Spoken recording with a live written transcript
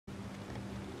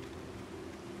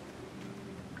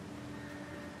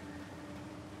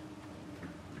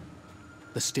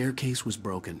The staircase was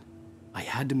broken. I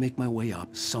had to make my way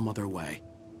up some other way.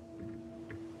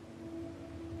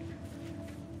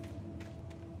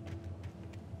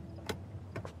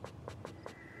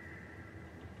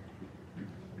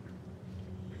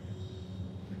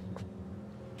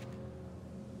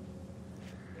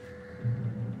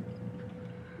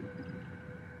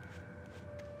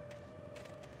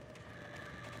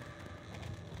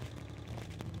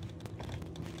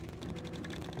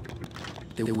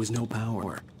 There was no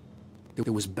power.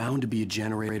 There was bound to be a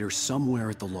generator somewhere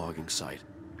at the logging site.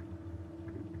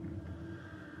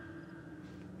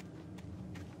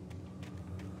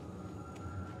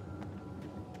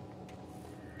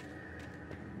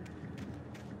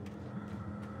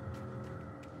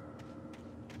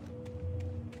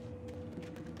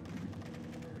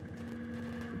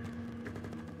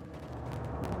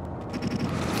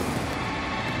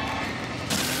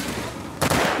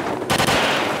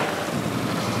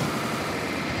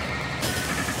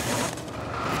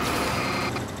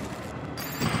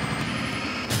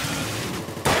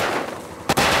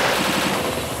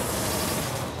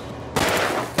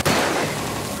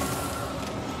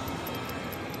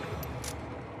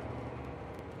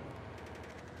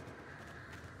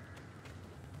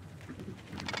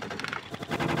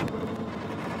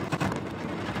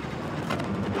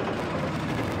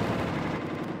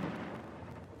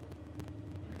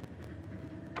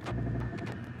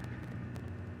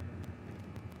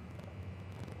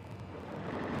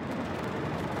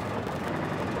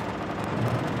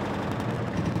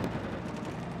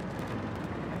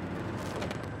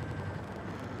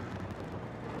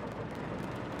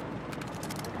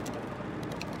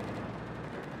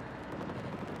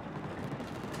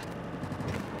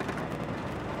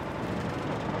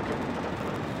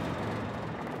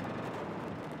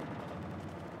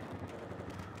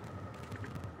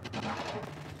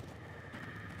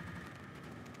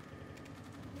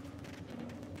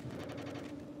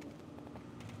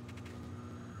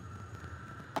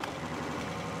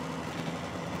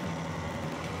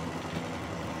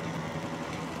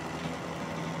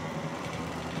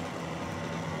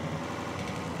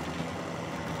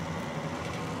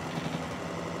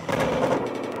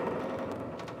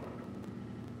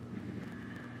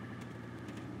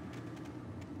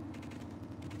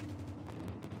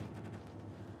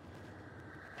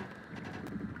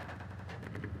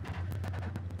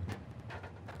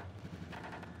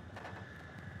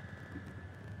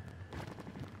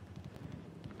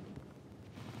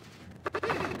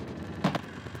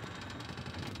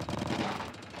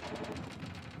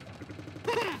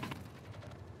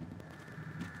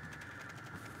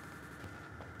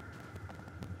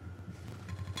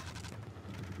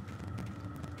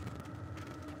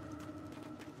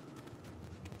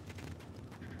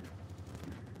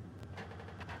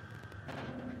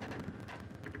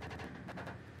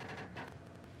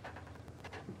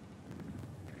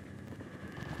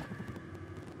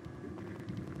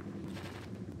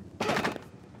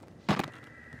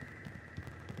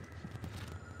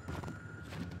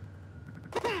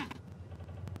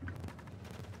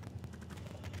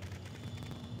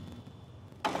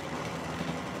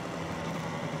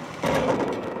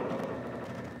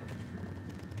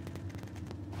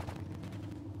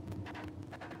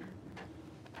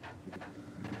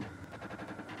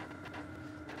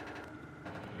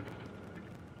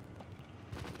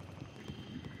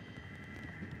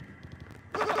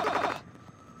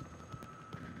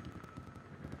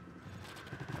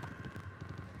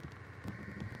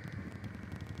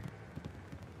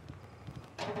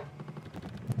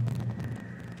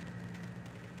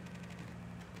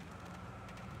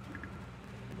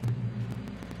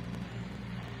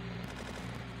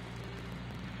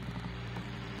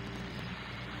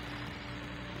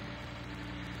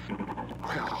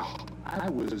 Well, I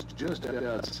was just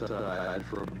outside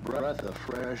for a breath of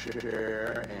fresh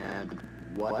air, and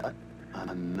what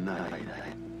a night.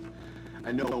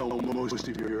 I know most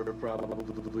of you are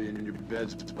probably in your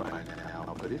beds by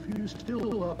now, but if you're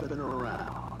still up and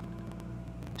around,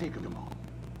 take a moment.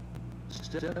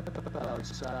 Step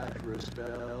outside for a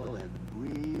spell and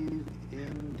breathe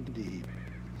in deep.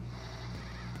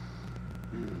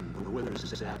 The weather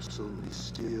is absolutely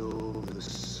still. The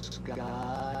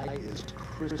sky is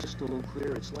crystal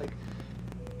clear. It's like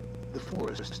the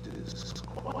forest is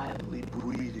quietly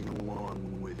breathing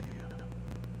along with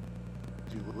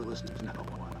you. You listen now.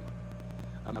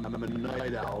 I'm a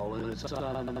night owl, and it's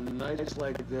on nights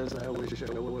like this I wish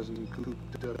I wasn't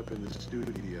cooped up in the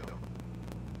studio.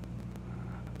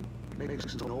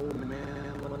 Makes an old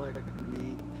man like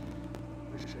me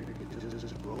wish I could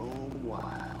just roam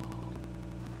wild.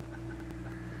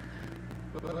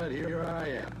 But here I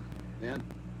am, And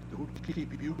who'd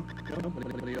keep you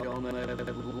company all night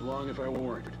long if I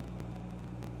weren't?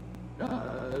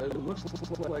 It looks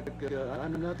like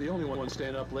I'm not the only one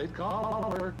staying up late.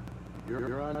 Caller,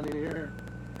 you're on the air.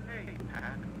 Hey,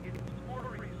 Pat, it's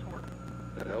Maurice Horton.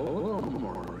 Hello,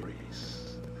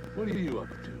 Maurice. What are you up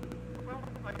to? Well,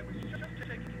 I was just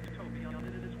taking Toby on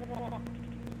his walk.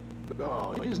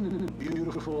 Oh, isn't it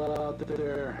beautiful out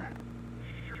there?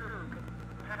 Sure, but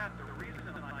Pat, the reason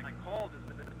I called is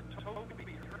that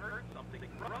Toby heard something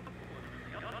rustling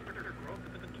in the undergrowth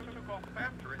and took off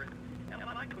after it, and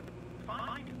I couldn't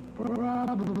find it.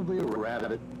 Probably a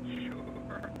rabbit.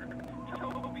 Sure.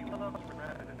 Toby loves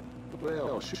rabbits.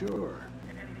 Well, sure.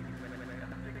 Anyway, I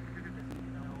figured that,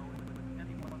 if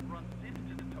anyone runs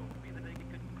into Toby, that they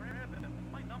could grab him.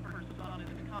 My number's on his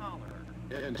collar.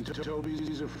 And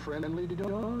Toby's a friendly dog?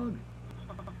 Toby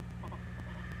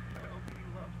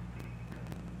loves me.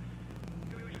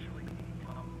 Usually he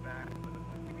comes back, but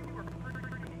we were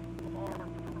pretty far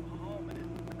from home, and it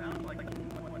sounds like he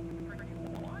went pretty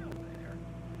wild there.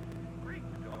 Great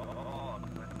dog,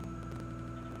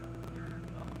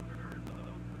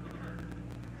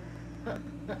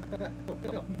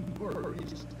 Well,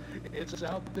 Maurice, it's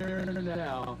out there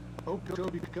now. Hope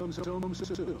Toby comes home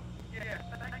soon. yeah,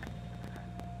 thanks.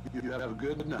 You have a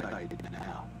good night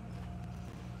now.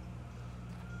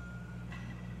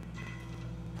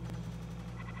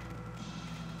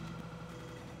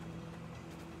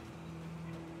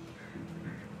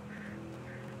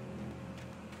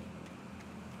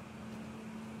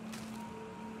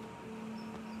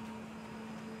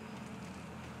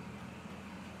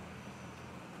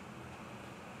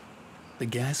 The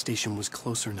gas station was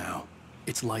closer now,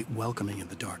 its light welcoming in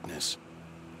the darkness.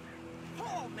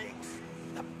 Paul makes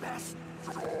the best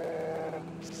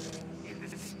frogs in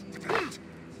the street.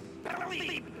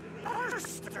 Belly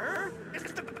Burster is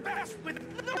the best with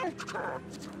no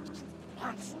cuts.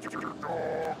 Monster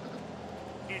Dog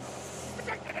is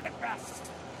second best.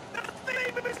 The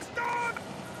famous dog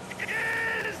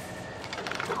is...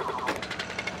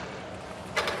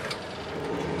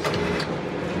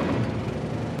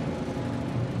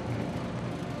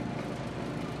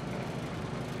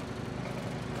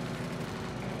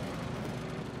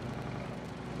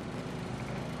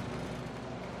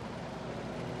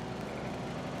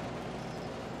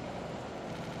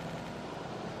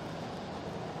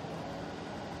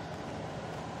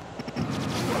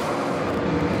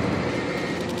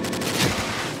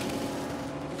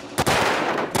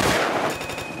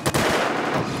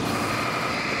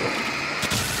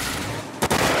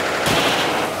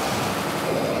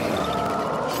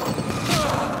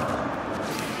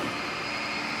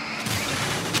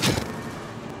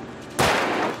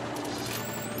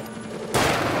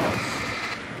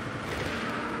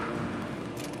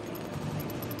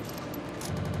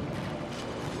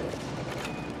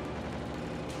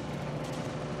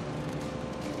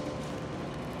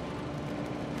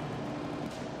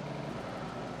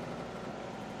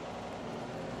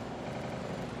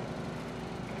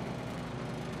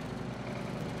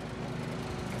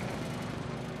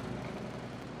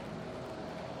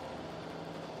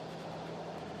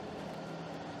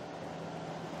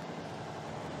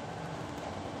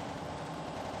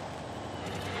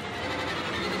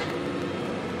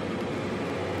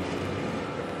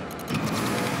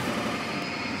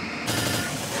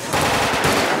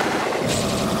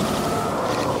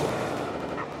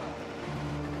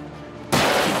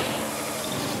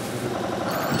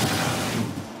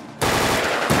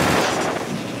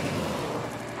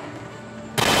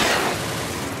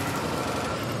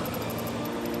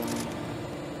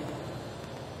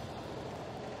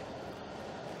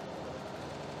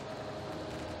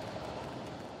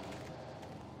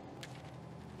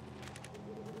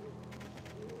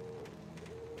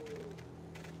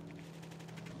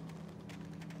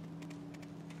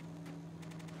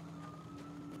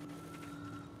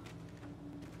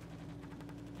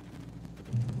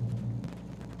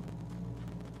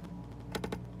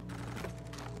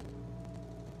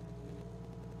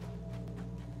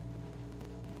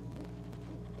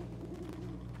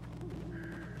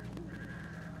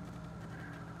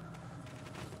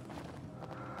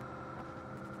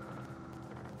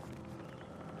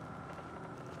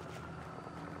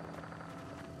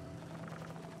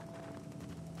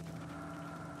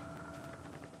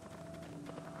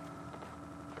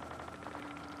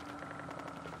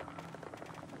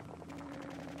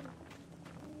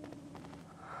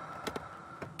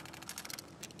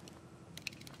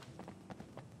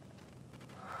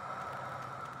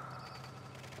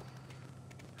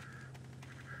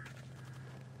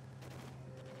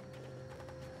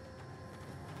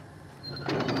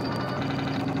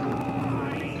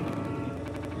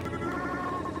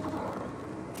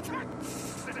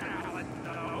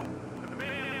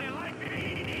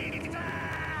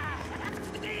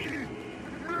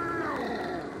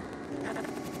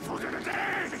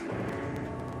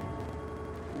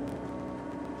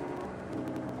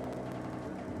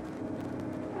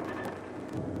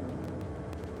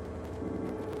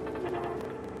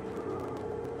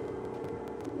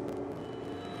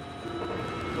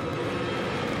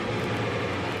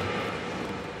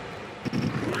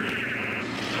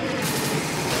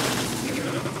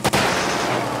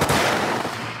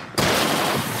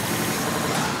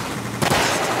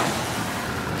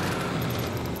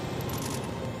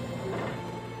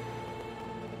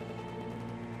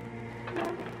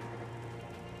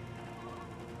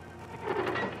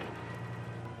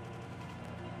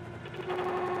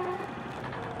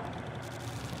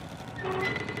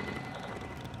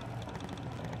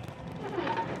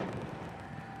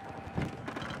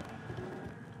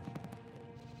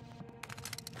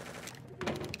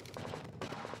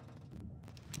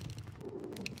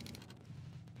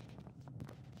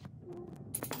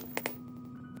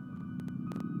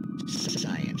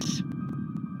 Science.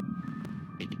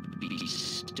 It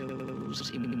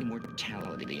bestows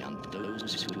immortality on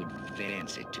those who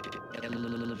advance it to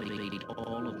elevate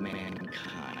all of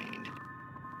mankind.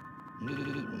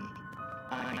 Newton,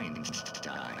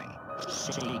 Einstein,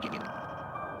 Sagan,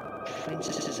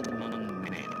 princes among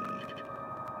men.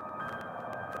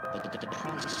 But the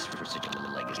process for such a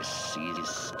legacy is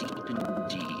steep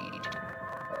indeed.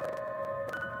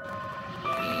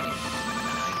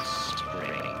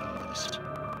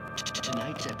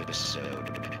 Tonight's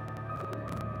episode,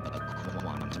 a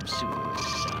quantum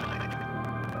suicide.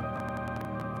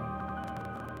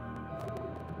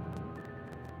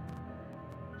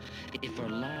 If our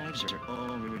lives are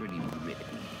already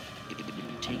written, it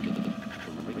would take a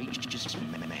courageous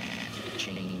man to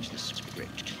change the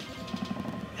script.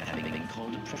 Having been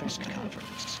called a press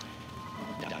conference,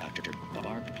 Dr.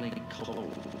 Barclay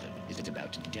Colvin is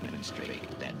about to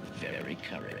demonstrate that very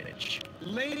courage.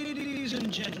 Ladies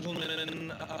and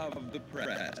gentlemen of the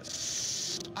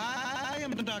press, I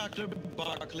am Dr.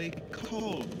 Barclay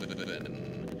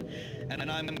Colvin,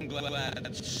 and I'm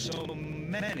glad so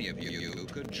many of you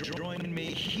could join me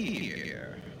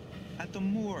here at the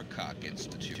Moorcock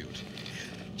Institute.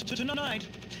 Tonight,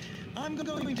 I'm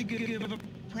going to give a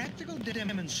practical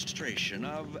demonstration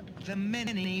of the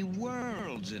many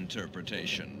worlds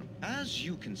interpretation. As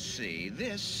you can see,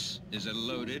 this is a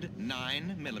loaded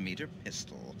 9mm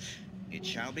pistol. It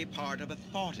shall be part of a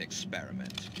thought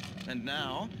experiment. And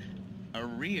now, a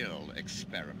real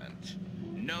experiment,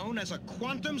 known as a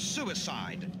quantum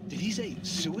suicide. Did he say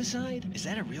suicide? Is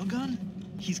that a real gun?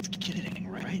 He's kidding,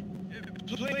 right?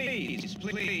 Please,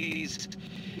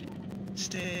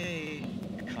 stay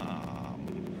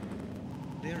calm.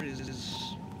 There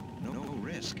is no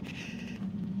risk.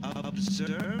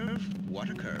 Observe what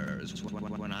occurs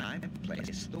when I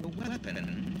place the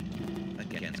weapon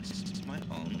against my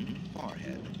own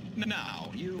forehead.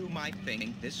 Now, you might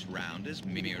think this round is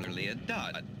merely a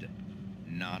dud.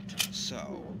 Not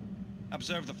so.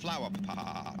 Observe the flower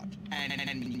pot.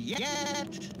 And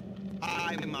yet,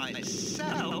 I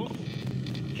myself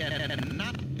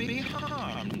cannot be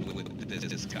harmed with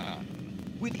this gun.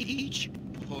 With each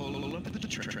pull of the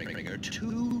trigger,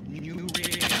 two new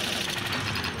realities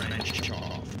branch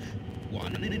off.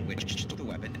 One in which the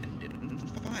weapon didn't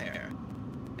fire,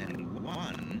 and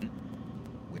one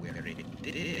where it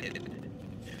did.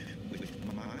 With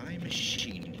my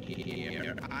machine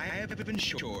here, I have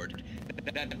ensured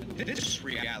that this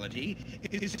reality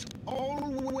is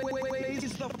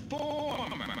always the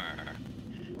former.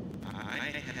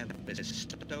 I have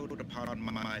bestowed upon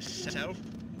myself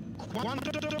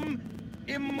quantum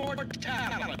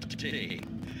immortality.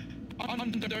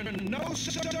 Under no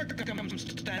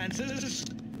circumstances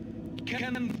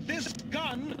can this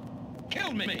gun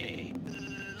kill me.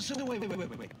 So wait.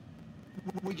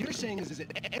 What you're saying is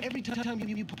that every time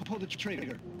you pull the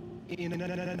trigger, in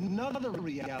another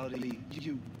reality,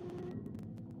 you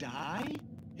die?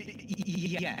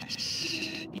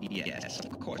 Yes,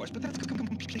 of course, but that's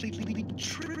completely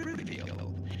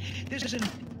trivial. There's an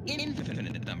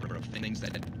infinite number of things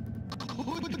that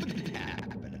could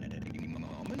happen at any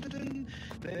moment, and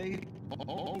they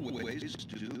always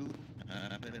do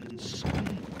happen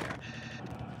somewhere.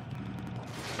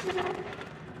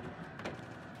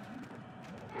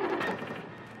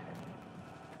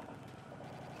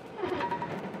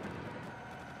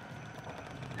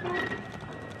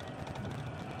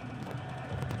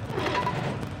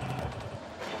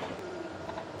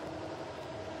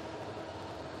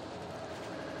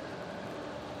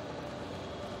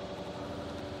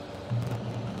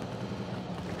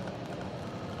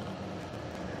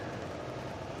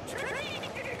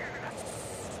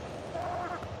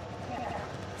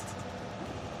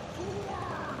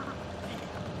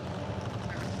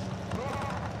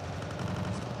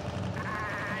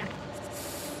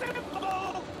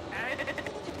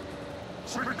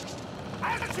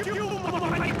 As you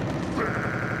might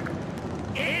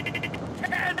it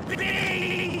can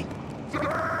be.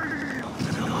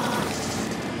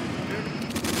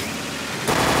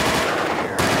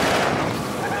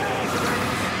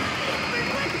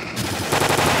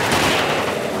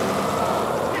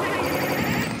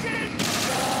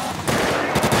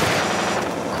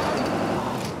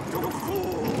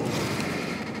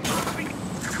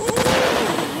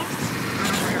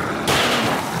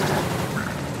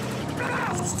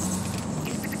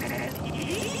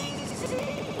 Easy.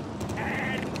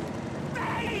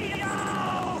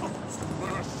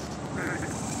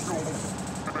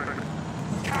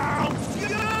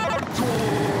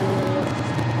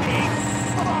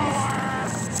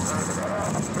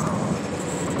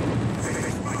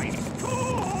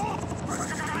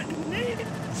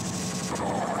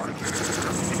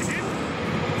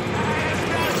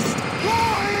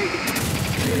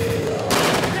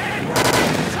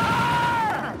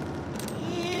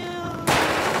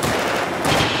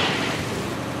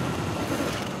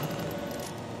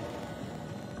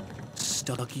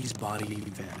 Ducky's body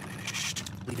vanished,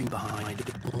 leaving behind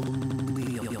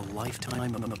only a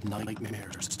lifetime of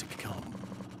nightmares to come.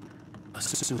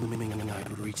 Assuming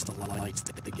I'd reach the lights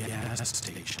at the gas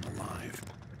station alive.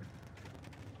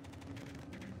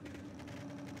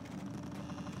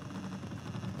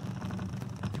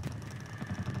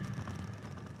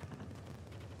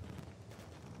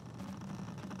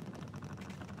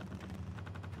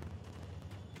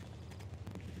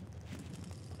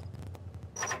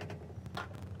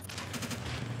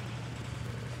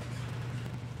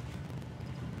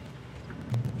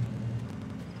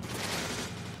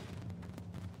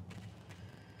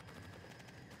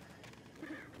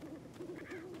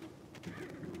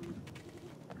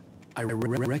 I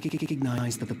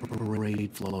recognized the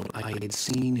parade float I had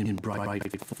seen in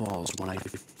Bright Falls when I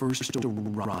first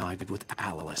arrived with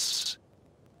Alice.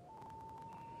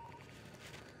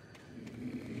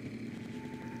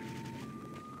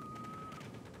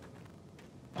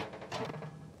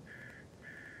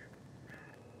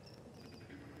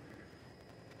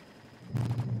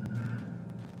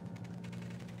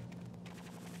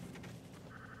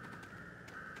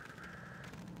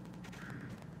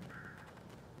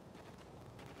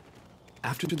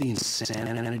 After the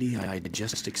insanity I had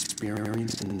just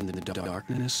experienced in the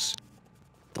darkness,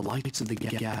 the lights of the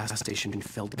gas station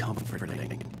felt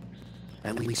comforting,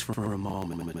 at least for a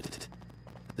moment.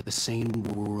 The sane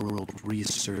world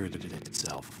reasserted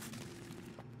itself.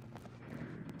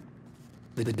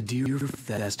 The Deer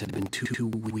Fest had been 2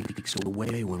 weeks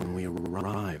away when we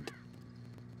arrived.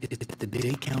 The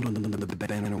day count on the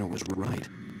banner was right.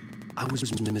 I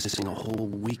was missing a whole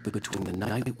week between the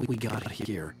night we got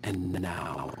here and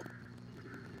now.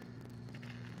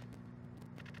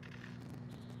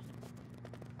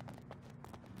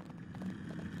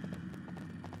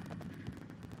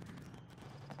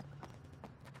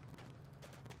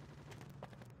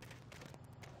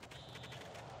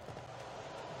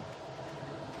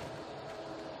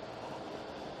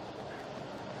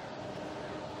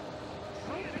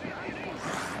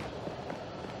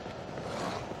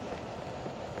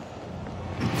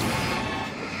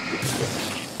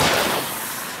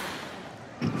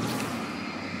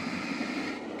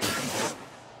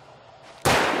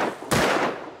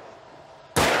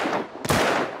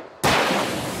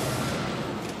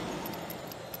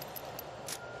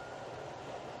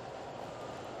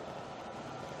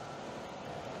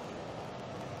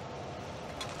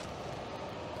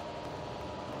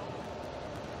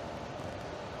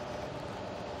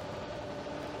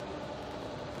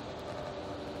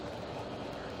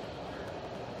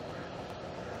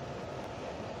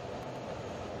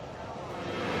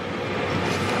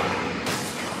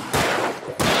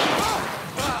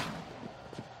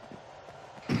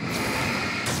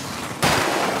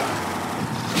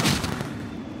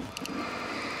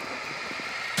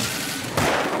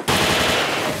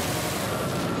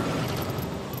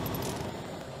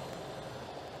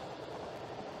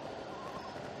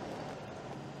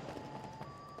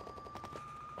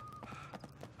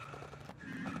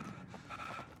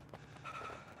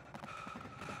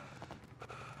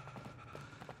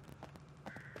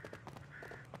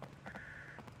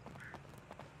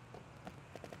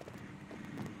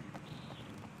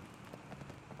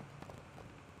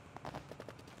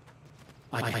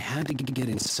 I had to get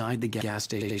inside the gas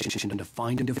station to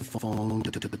find a phone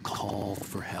to call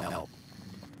for help.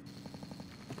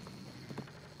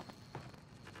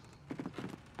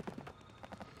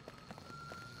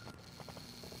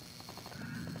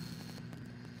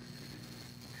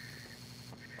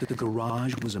 The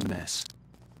garage was a mess.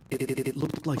 It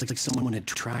looked like someone had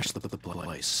trashed the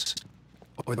place.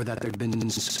 Or that there'd been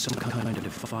some kind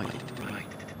of fight. Right.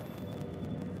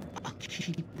 I'll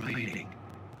keep writing.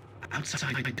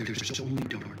 Outside, there's only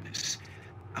darkness.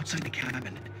 Outside the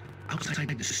cabin, outside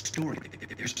the store,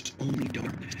 there's only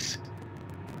darkness.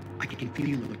 I can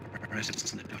feel a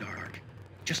presence in the dark.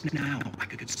 Just now, I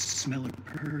could smell a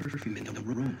perfume in the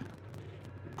room.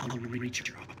 I'll reach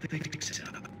her, I'll fix it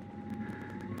up.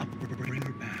 I'll bring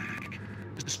her back.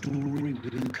 The story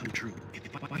will come true.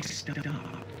 If I step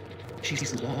up,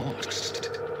 she's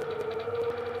lost.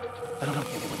 I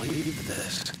don't believe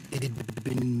this. It had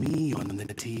been me on the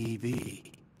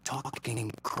TV,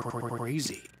 talking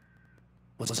crazy.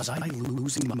 Was I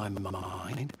losing my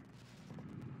mind?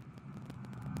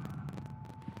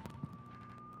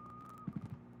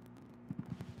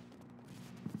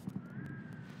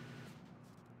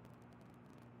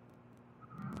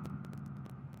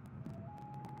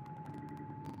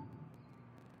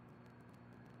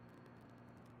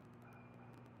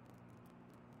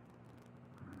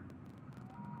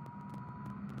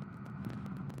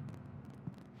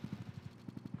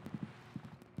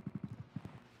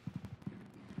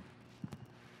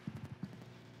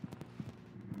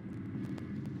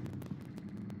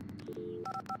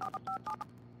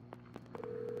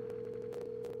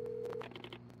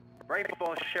 Great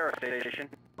Falls Sheriff Station.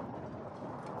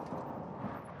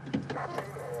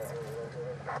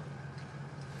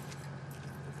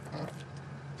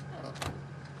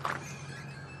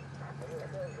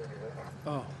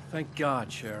 Oh, thank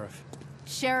God, Sheriff.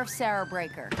 Sheriff Sarah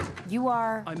Breaker. You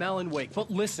are... I'm Alan Wake, but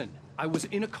listen. I was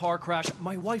in a car crash.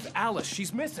 My wife, Alice,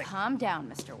 she's missing. Calm down,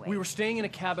 Mr. Wake. We were staying in a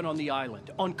cabin on the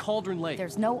island, on Cauldron Lake.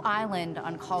 There's no island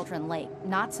on Cauldron Lake.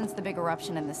 Not since the big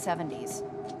eruption in the 70s.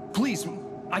 Please,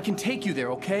 I can take you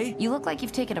there, okay? You look like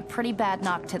you've taken a pretty bad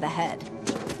knock to the head.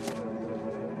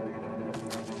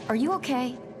 Are you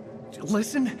okay?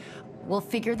 Listen. We'll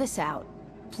figure this out.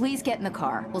 Please get in the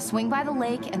car. We'll swing by the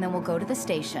lake and then we'll go to the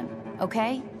station,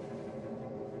 okay?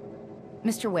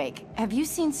 Mr. Wake, have you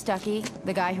seen Stucky,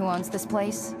 the guy who owns this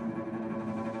place?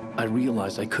 I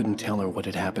realized I couldn't tell her what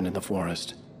had happened in the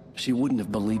forest. She wouldn't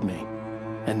have believed me.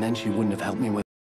 And then she wouldn't have helped me with